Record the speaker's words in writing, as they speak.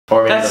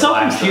Or That's so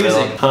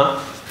confusing, huh?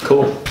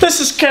 Cool. This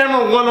is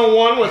camera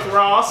 101 with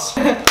Ross.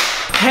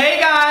 Hey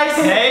guys!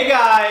 Hey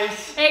guys!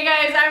 Hey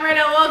guys, I'm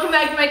Rydel. Welcome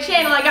back to my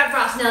channel. I got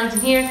Ross and Ellington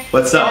here.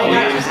 What's up, And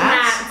I got dude? some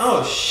hats.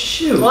 Oh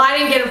shoot. Well, I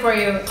didn't get them for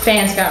you.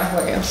 Fans got them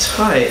for you.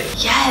 Tight.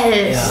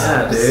 Yes!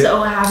 Yeah, I'm dude.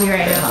 so happy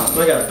right now.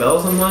 I got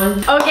bells on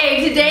mine.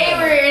 Okay, today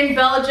we're in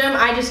Belgium.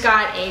 I just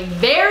got a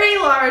very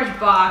large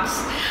box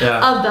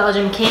of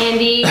Belgian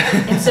candy.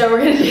 And so we're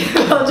gonna do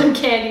the Belgian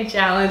candy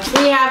challenge.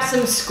 We have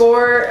some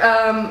score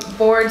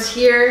boards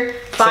here.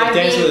 Like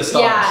Dance with the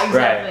Stars. Yeah,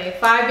 exactly. Right.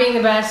 5 being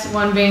the best,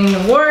 1 being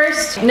the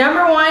worst.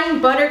 Number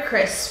 1, butter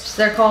crisps.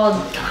 They're called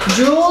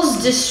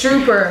Jules de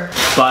Strooper.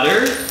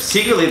 Butter?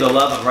 Secretly the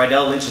love of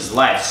Rydel Lynch's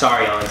life.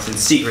 Sorry, Ellington,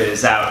 secret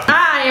is out.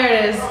 Ah, here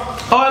it is.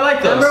 Oh, I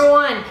like those. Number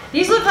 1.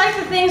 These look like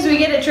the things we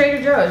get at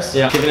Trader Joe's.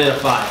 Yeah, giving it a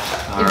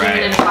 5. You're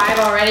giving it a 5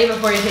 already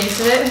before you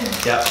tasted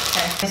it? Yep.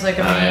 Okay. These look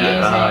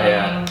amazing.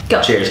 yeah.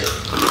 Go. Cheers.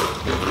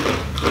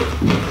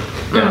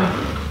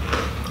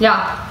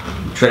 Yeah.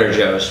 Trader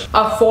Joe's.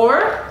 A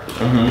 4?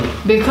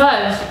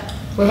 Because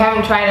we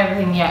haven't tried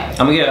everything yet.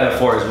 I'm gonna give it a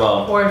 4 as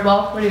well. 4 as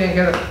well? What are you gonna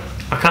give it?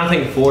 I kind of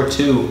think 4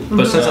 too,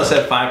 but since I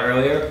said 5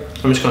 earlier,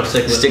 I'm just gonna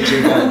stick with Stick to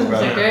your guns, bro.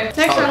 Okay.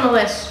 Next on the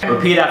list.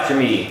 Repeat after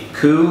me.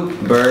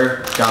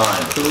 Coubertin.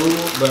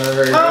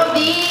 Oh,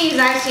 these!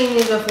 I've seen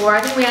these before.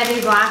 I think we had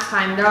these last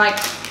time. They're like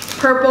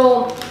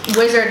purple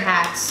wizard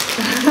hats.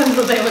 That's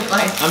what they look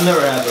like. I've never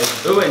had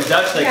those. Ooh, in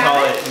Dutch they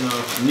call it No.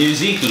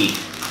 Nuziki.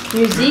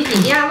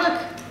 Muziki. Yeah, look.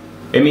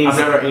 It means I've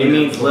never eaten it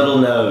means before. little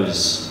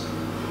nose.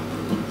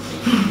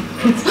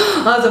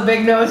 Oh, that's a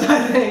big nose, I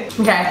think.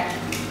 Okay.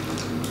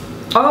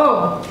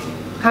 Oh,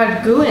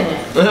 had goo in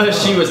it.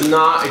 She was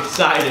not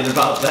excited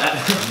about that.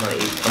 I'm gonna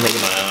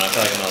eat my own. I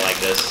feel like I'm gonna like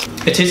this.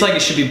 It tastes like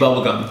it should be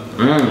bubblegum,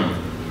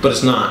 but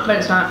it's not. But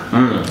it's not.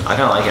 I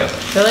kinda like it.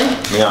 Really?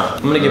 Yeah.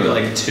 I'm gonna give it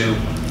like a 2.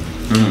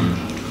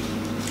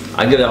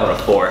 I give that one a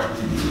 4.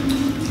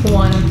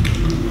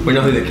 1. We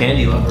know who the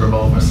candy lover of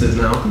all of us is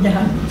now.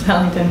 Yeah, it's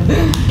Ellington.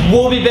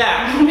 We'll be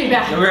back I'll be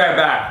back. We'll be right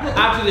back.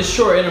 after this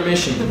short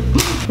intermission.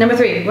 Number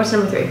 3. What's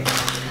number 3?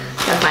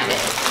 Gotta find it.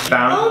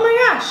 Found Oh my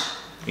gosh.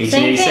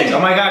 1886. Same thing. Oh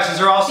my gosh, these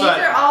are also These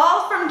are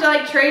all from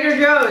like Trader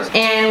Joe's.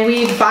 And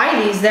we buy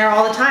these there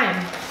all the time.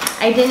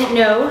 I didn't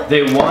know.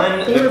 They won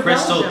They the were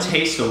Crystal Belgium.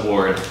 Taste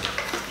Award.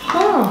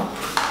 Oh.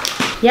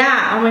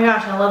 Yeah, oh my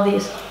gosh, I love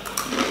these.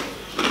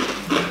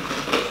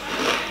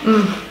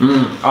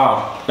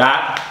 Oh,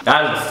 that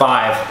is a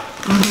 5.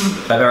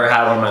 If I've ever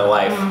had one in my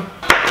life.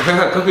 It's like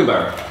a cookie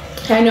butter.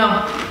 I know.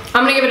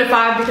 I'm gonna give it a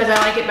 5 because I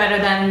like it better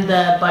than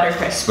the butter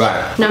crisp.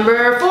 Right.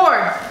 Number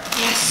 4.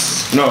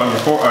 Yes. No, number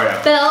 4. Oh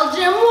yeah.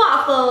 Belgian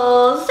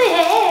waffles.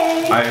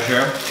 Hey. Are you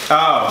sure?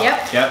 Oh.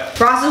 Yep. Yep.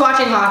 Ross is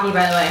watching hockey,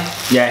 by the way.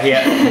 Yeah,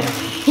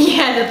 He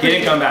had he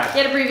didn't come back. He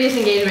had a previous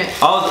engagement.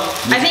 Oh,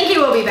 I think he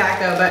will be back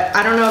though, but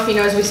I don't know if he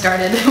knows we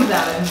started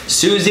without him.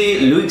 Suzy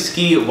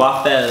Luxki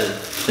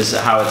Waffel is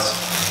how it's.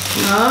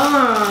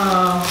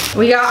 Oh.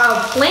 We got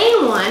a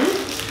plain one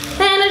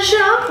and a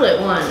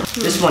chocolate one.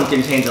 This one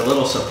contains a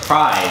little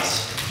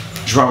surprise.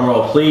 Drum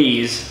roll,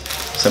 please.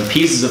 Some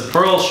pieces of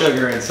pearl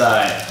sugar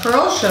inside.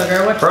 Pearl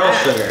sugar? What's Pearl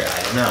that? sugar,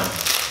 I don't know.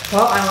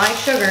 Well, I like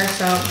sugar,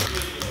 so.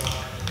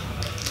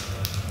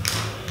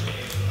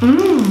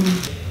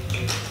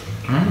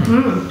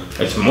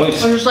 It's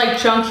moist. They're just like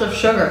chunks of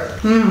sugar.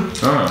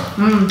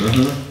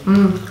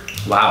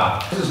 Wow.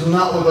 This does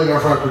not look like our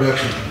fire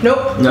production.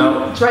 Nope.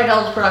 No. It's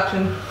Rydel's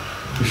production.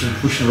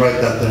 We should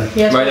write that thing.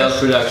 Yes. Rydell's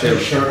production.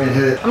 Sure and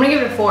hit it. I'm gonna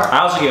give it a 4. I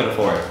also give it a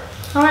 4.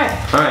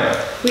 Alright. Alright.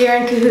 We are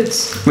in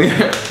cahoots. Are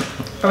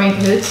we in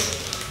cahoots?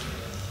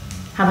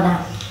 How about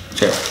now?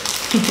 Sure.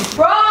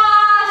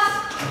 Ross!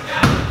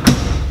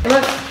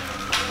 Look.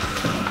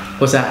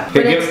 What's that?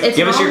 Here, But it's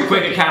give us your wrong.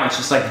 quick accounts.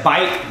 Just like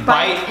bite,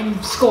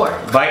 And score.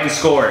 bite and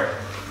score.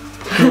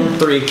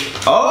 3.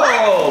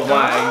 Oh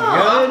my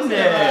Oh,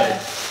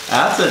 goodness.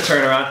 That's a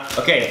turnaround.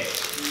 Okay.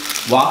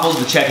 Waffles,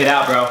 but check it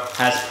out, bro.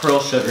 Has pearl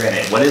sugar in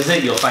it. What is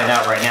it? You'll find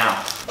out right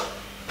now.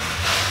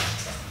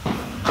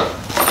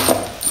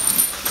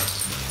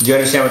 Do you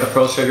understand what the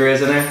pearl sugar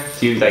is in there?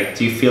 Do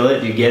you feel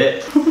it? Do you get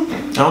it?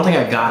 I don't think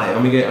I got it.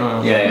 Let me get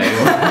it.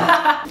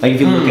 Yeah. Like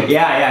if you look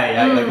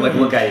at, like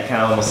look at it, you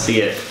kind of almost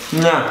see it.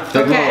 Nah. Like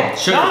Okay. little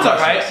sugar That's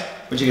touches. alright.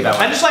 What'd you get that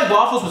I one? just like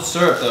waffles with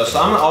syrup though,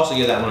 so I'm gonna also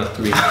give that one a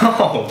 3.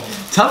 Oh,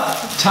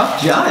 tough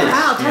judge.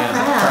 Wow, tough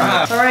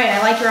crowd. Alright, I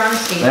like your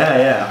honesty.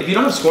 Yeah. If you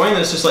don't have scoring,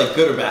 then it's just like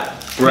good or bad.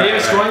 Right, If you have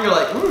right. scoring, you're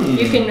like,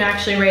 You can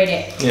actually rate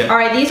it. Yeah.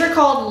 Alright, these are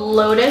called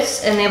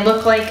Lotus and they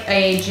look like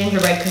a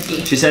gingerbread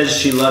cookie. She says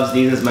she loves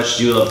these as much as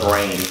you love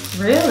rain.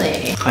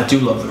 Really? I do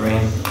love the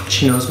rain.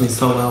 She knows me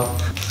so well.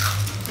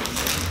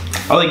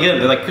 Oh, they get them.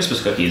 They're like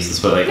Christmas cookies.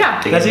 That's what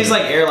Yeah. That tastes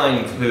like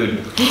airline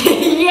food.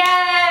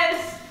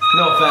 Yes!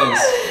 No offense.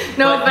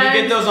 No but offense.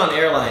 You get those on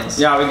airlines.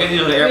 Yeah, we get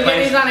these on We airplanes.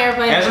 get these on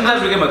airplanes. And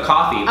sometimes we give them a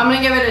coffee. I'm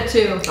gonna give it a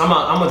 2.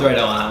 I'm with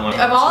Rydel on that one.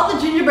 Of all the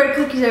gingerbread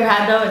cookies I've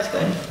had though, it's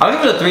good. I'll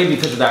give it a 3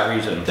 because of that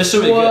reason. This is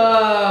really good.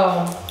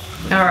 Whoa.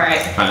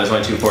 Alright. Alright, there's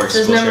my 2 forks.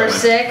 This is We'll number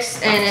share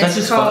 6 and That's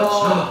it's just fudge.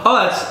 called Oh,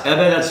 I bet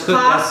that's cookie.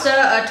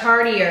 Pasta a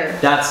Tartier.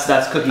 That's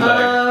cookie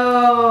butter.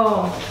 Oh.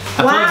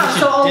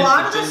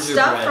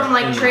 stuff from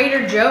like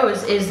Trader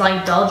Joe's is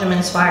like Belgium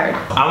inspired.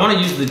 I want to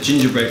use the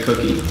gingerbread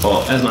cookie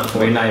as my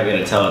We're not even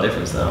gonna tell a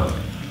difference though.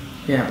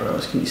 Yeah, bro,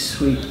 it's gonna be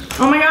sweet.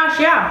 Oh my gosh,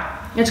 yeah.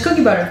 It's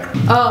cookie butter.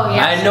 Oh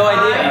yeah. I had no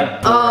idea.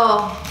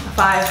 Oh,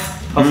 5.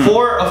 A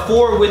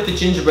 4 with the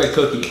gingerbread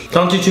cookie.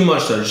 Don't do too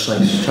much though,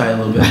 just try a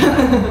little bit.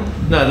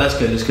 No, that's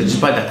good, that's good.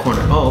 Just bite that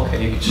corner. Oh,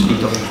 okay, you can just eat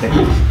the whole thing.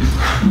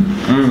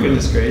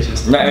 Goodness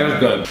gracious. No, it was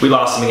good. We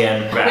lost him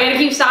again. We had to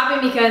keep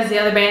stopping because the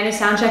other band is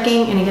sound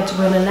checking and it gets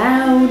really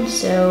loud,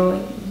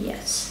 so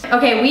yes.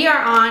 Okay, we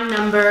are on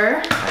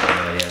number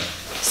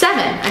 7,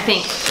 I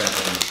think.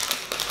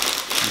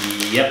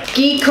 7. Yep.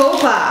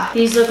 Geekopa.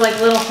 These look like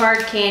little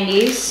hard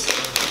candies.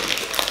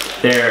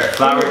 They're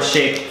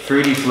flower-shaped,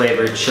 fruity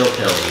flavored chill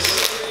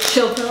pills.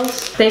 Chill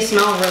pills. They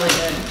smell really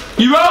good.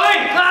 You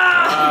rolling?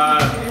 Ah!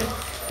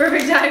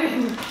 Perfect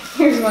timing.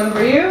 Here's one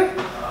for you.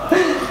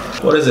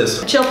 What is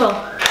this? Chill pill.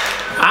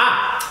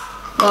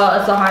 Ah! Well,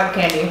 it's a hard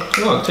candy.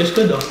 Oh, it tastes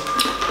good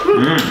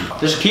though.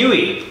 There's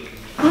kiwi.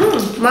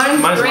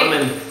 Mine's great.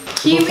 lemon.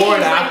 Kiwi Before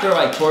and is like- after,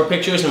 like tour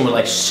pictures, and we're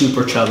like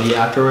super chubby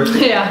afterwards.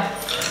 Yeah.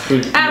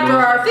 After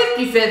our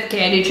 55th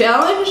candy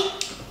challenge,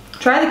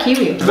 try the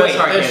kiwi. Wait,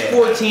 there's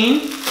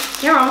 14?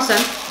 You're almost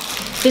done.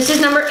 This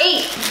is number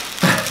 8.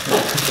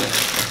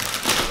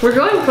 We're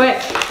going quick.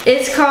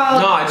 It's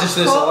called. No, there's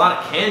a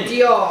lot of candy.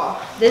 Dior.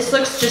 This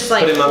looks just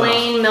like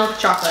plain milk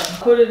chocolate.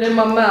 Put it in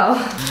my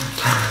mouth.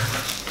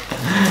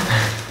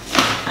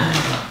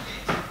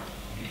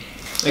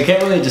 I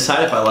can't really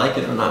decide if I like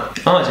it or not.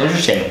 Oh, it's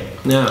interesting.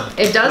 Yeah.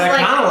 It does but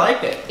like. I kind of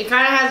like it. It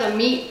kind of has a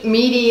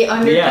meaty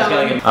undertone. Yeah, it's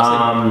got like It's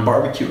like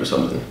barbecue or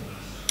something.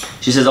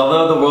 She says,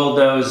 although the world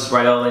knows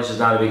Rydel Lynch is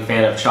not a big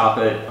fan of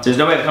chocolate, there's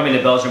no way of coming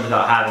to Belgium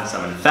without having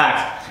some. In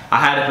fact, I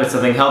had to put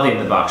something healthy in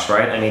the box,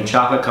 right? I mean,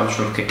 chocolate comes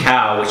from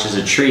cacao, which is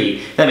a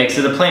tree that makes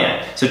it a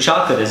plant. So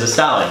chocolate is a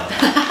salad.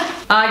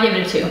 I give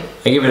it a 2.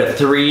 I give it a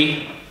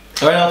 3.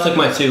 Rydel took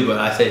my 2, but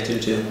I say 2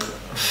 too.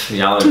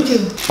 Y'all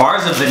are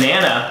bars of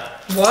banana.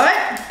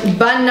 What?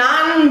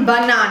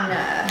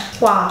 Banana.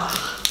 Wah.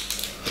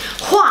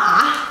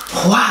 Wah.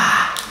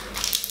 Wah!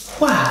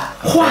 Wah!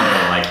 I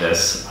don't like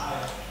this.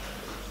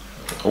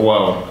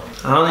 Whoa.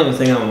 I don't even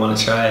think I want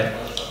to try it.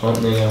 Well,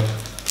 there you go.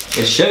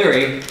 It's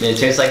sugary, and it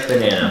tastes like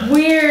banana.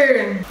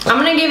 Weird. I'm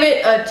gonna give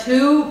it a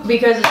 2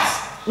 because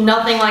it's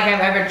nothing like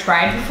I've ever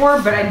tried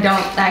before, but I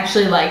don't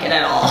actually like it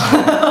at all.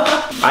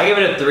 I give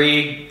it a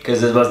 3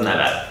 because it wasn't that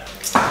bad.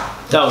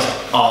 That was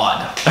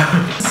odd.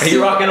 Are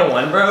you rocking a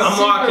 1, bro? I'm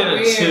rocking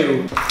a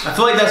 2. I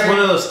feel like that's one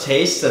of those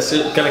tastes that's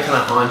gonna kind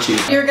of haunt you.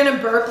 You're gonna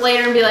burp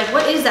later and be like,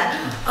 what is that?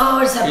 Oh,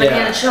 it's that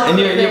banana chocolate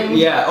thing.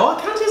 Yeah. Oh,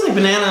 it kind of tastes like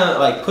banana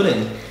like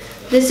pudding.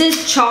 This is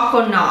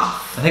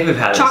Choconoff. I think we've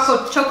had this.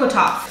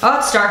 Chocotoff. Oh,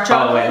 it's dark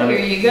chocolate. Oh, wait,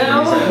 Here you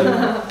go.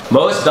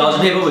 Most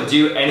Belgian people would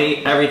do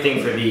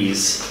everything for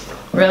these.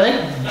 Really?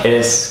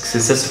 It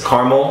consists of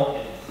caramel,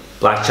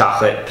 black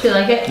chocolate. Do you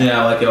like it?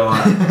 Yeah, I like it a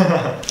lot.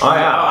 Oh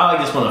yeah. I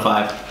like this one a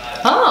 5.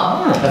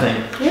 Oh. I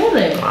think.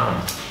 Really?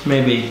 Wow.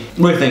 Maybe.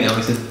 What do you think,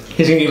 Ellington?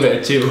 He's gonna give it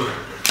a 2.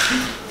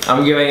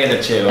 I'm giving it a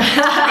 2.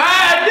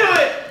 Ah, do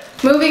it!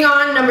 Moving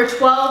on, number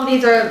 12.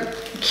 These are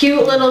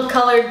cute little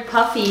colored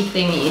puffy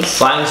thingies.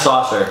 Flying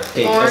saucer.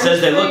 It says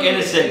they look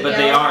innocent, but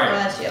they aren't.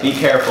 Be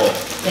careful.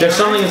 There's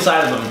something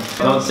inside of them.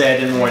 Don't say I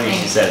didn't warn you,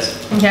 she says.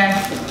 Okay.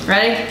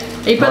 Ready?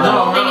 You put the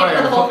whole thing in.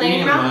 Put the whole thing in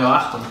your mouth.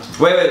 last one.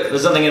 Wait,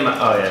 there's something in my.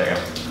 Oh, yeah, there you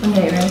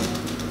Okay, ready?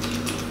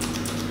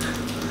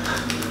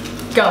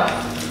 Go.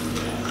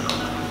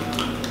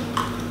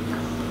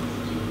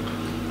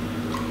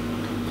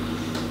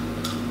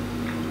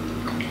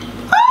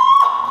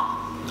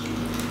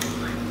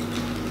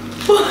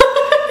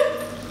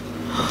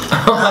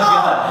 Oh my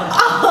god.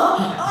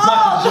 My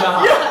jaw.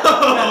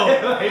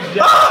 My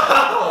jaw.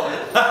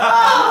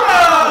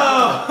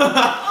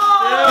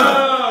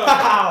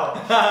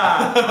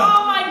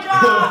 Oh my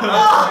god!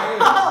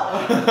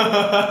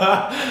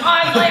 Oh,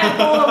 it's like a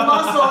full of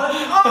muscle.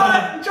 Oh,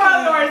 that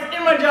Charlie horse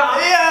in my jaw. Oh.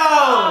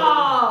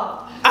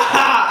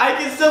 I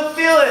can still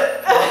feel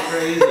it. That's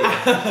crazy.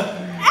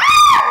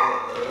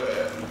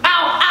 Ow,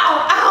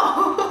 ow, ow.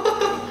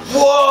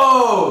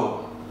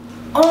 Whoa!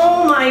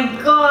 Oh my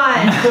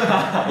god.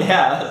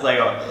 Yeah, that's like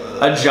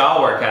a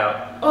jaw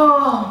workout.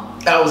 Oh.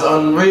 That was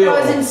unreal.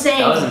 That was insane.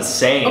 That was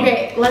insane.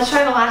 Okay, let's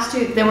try the last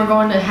 2. Then we're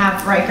going to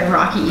have Riker and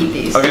Rocky eat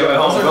these. Okay, wait,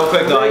 hold on, real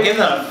quick though. I give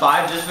that a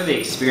 5 just for the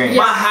experience.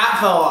 My hat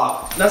fell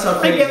off. That's how I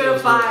crazy give it a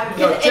was. 5.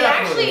 No, It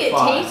actually definitely a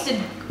 5. tasted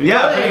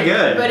Yeah, pretty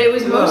good. But it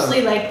was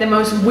mostly like the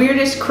most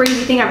weirdest,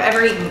 crazy thing I've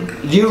ever eaten.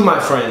 You,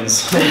 my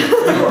friends.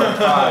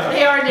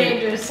 They are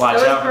dangerous. Watch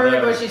that out was for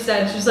perfect them. what she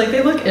said. She's like,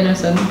 they look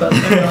innocent, but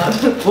they're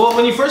not. Well,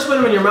 when you first put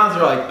them in your mouth,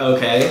 you're like,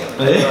 okay.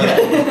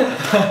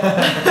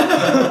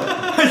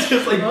 It's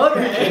just like,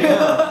 Okay.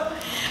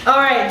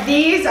 Alright,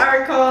 these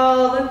are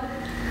called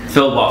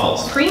Filled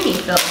waffles. creamy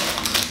filled.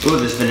 Ooh,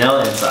 there's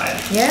vanilla inside.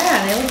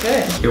 Yeah, they look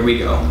good. here we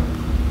go.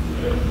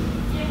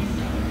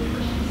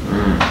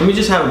 Let me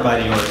just have a bite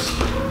of yours.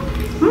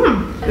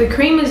 The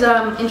cream is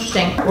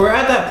interesting. We're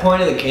at that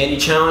point of the candy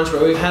challenge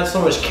where we've had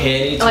so much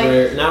candy to Like-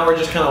 where now we're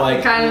just kind of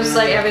like, Kind of just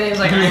like everything's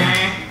like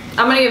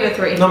I'm gonna give it a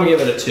 3. I'm gonna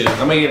give it a 2. I'm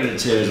gonna give it a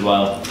 2 as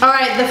well.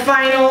 Alright, the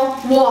final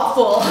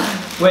waffle.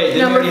 Wait, did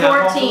Number we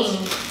already have 14.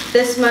 waffles?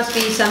 This must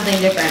be something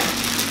different.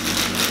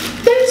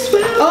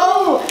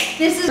 Oh,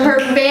 this is her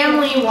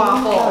family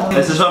waffle.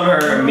 This is from her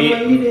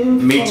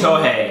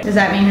mitohe. Does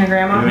that mean her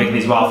grandma? We make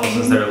these waffles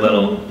since they're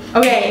little.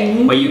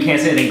 Okay. But you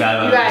can't say anything bad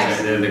about guys.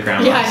 it. They're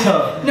grandma.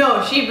 Yeah,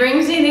 no, she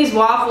brings me these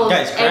waffles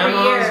Guys, every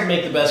grandmas year.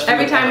 make the best food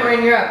Every time ever. we're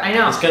in Europe, I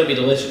know. It's gonna be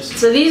delicious.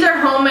 So these are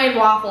homemade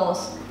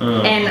waffles,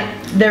 and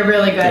they're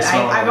really good.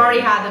 I've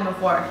already had them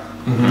before.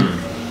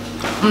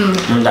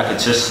 That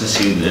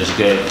consistency is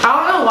good.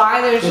 I don't know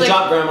why there's Good like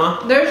job,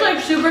 Grandma. there's like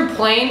super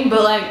plain,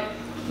 but like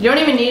you don't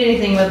even need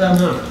anything with them.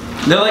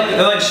 They're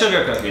like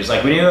sugar cookies.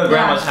 Like when you go to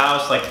grandma's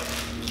house, like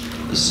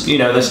you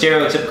know the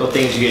stereotypical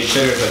things you get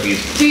sugar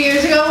cookies. 2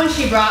 years ago when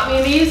she brought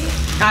me these,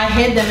 I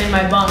hid them in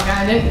my bunk.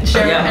 I didn't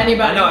share with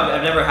anybody. I know.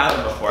 I've never had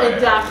them before.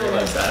 Exactly. I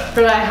realized that.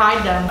 But I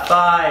hide them.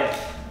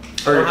 5.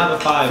 I'll have a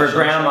 5 for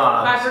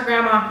grandma. 5 for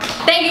grandma.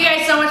 Thank you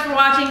guys so much for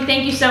watching.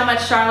 Thank you so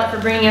much, Charlotte, for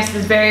bringing us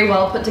this very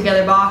well put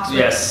together box. With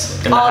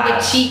Yes. all the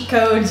cheat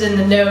codes and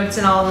the notes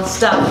and all the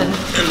stuff. And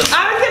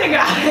I was gonna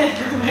grab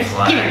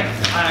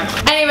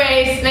it.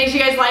 Anyways, make sure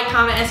you guys like,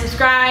 comment, and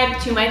subscribe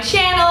to my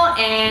channel.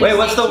 And wait,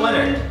 what's stay the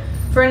winner? tuned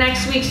for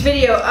next week's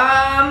video?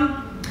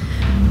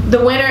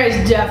 The winner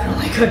is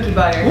definitely cookie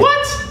butter.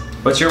 What?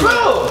 What's your winner?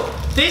 Bro,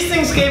 these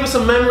things gave us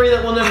a memory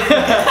that we'll never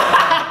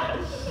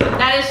forget.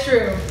 That is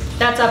true.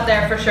 That's up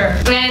there for sure.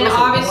 And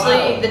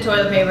obviously the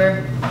toilet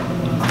paper.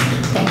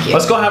 Thank you.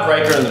 Let's go have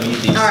Riker and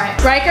eat these. All right,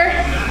 Riker,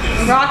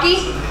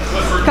 Rocky,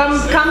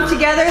 come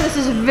together. This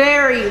is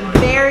very,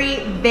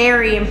 very,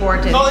 very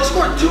important. Oh, they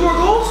scored 2 more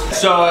goals?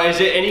 So is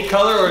it any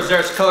color or is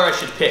there a color I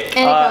should pick?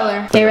 Any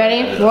color. Okay,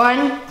 ready?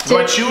 1, 2.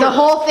 I chew The or-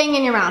 whole thing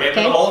in your mouth.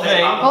 Okay. The whole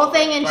thing. Whole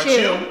thing and I chew.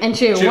 chew? And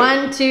chew. Chew.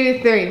 1, 2,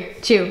 3.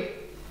 Chew.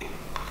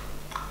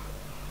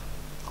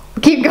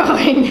 Keep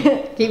going.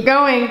 Keep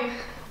going.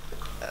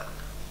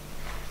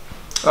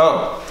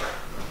 Oh.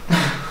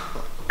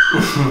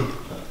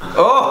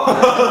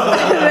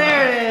 Oh.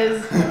 There it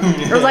is.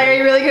 I was like, are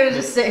you really gonna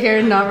just sit here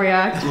and not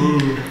react?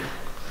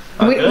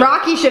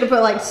 Rocky should have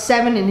put like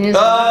 7 in his.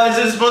 Is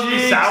this supposed to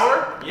be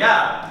sour?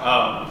 Yeah.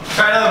 Oh.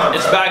 Try another one.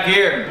 It's back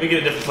here. Let me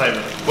get a different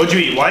flavor. What'd you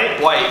eat?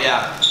 White? White,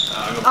 yeah.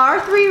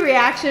 Our 3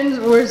 reactions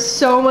were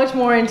so much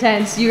more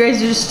intense. You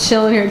guys are just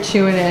chilling here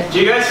chewing it. Do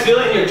you guys feel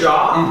it in your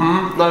jaw?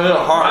 Mm-hmm. Not even a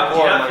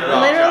hardcore. Yeah,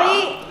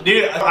 Literally,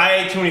 Dude, I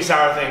ate too many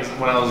sour things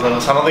when I was little,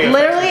 so I don't think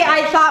literally,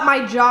 I thought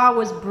my jaw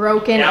was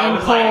broken and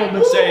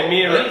cold. Say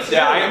me and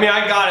I mean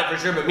I got it for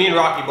sure, but me and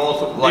Rocky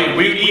both like Dude,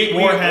 we eat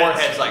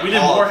warheads like we did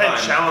all the warhead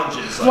time.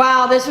 challenges. Like,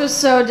 Wow, this was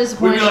so we'd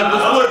disappointing. be like,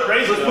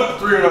 let's put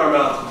 3 in our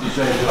mouth.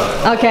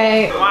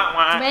 Okay.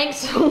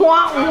 Thanks.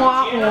 Wah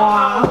wah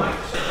wah.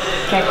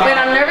 Okay, wait,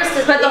 I'm nervous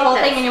to put the whole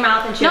thing in your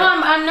mouth and chew. No,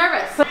 I'm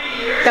nervous.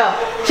 Go.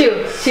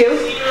 Chew. Chew.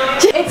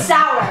 It's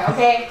sour,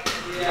 okay?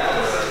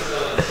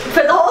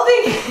 Put the whole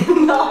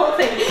thing. The whole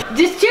thing.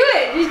 Just chew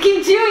it. Just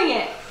keep chewing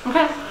it.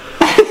 Okay.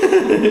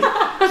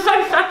 I'm so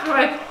stuck with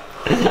it.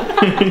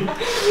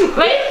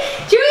 Wait.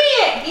 Chewing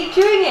it. Keep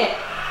chewing it.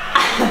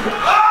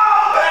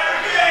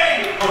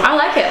 I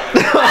like it.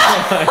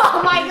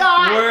 Oh my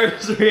god.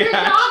 Worst Your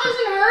reaction. jaw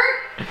doesn't hurt?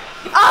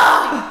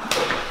 Oh.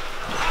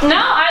 No,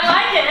 I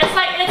like it. It's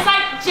like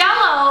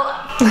Jello.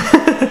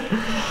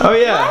 Oh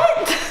yeah.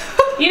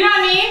 What? You know what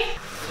I mean?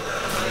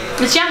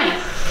 It's yummy.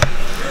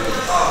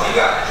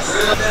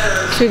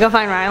 Should we go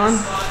find Rylan?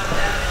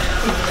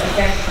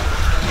 Okay.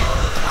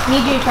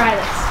 Need you to try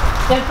this.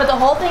 Then put the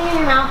whole thing in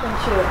your mouth and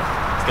chew it.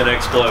 It's gonna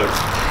explode.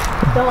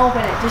 Don't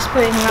open it. Just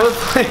put it in your What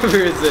mouth.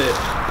 flavor is it?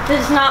 This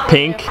is not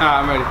Pink.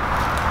 Ah, I'm ready.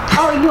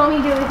 Oh, you want me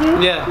to do it with you?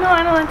 Yeah. No,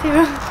 I don't want to.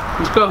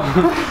 Let's go.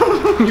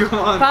 Come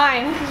on.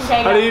 Fine.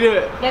 Okay, How go. do you do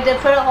it? You have to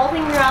put the whole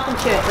thing in your mouth and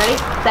chew it. Ready?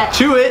 Set.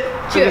 Chew it.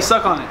 Chew and it.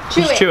 suck on it.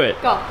 Chew it. chew it.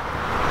 Go.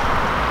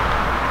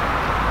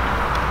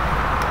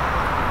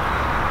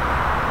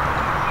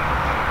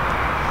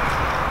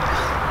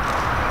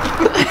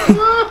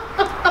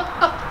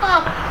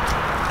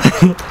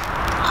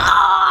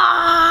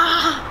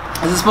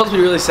 Is this supposed to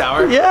be really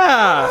sour?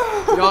 Yeah.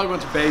 Y'all are a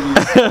bunch of babies.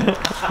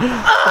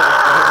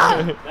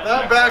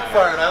 That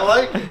backfired. I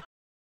like it.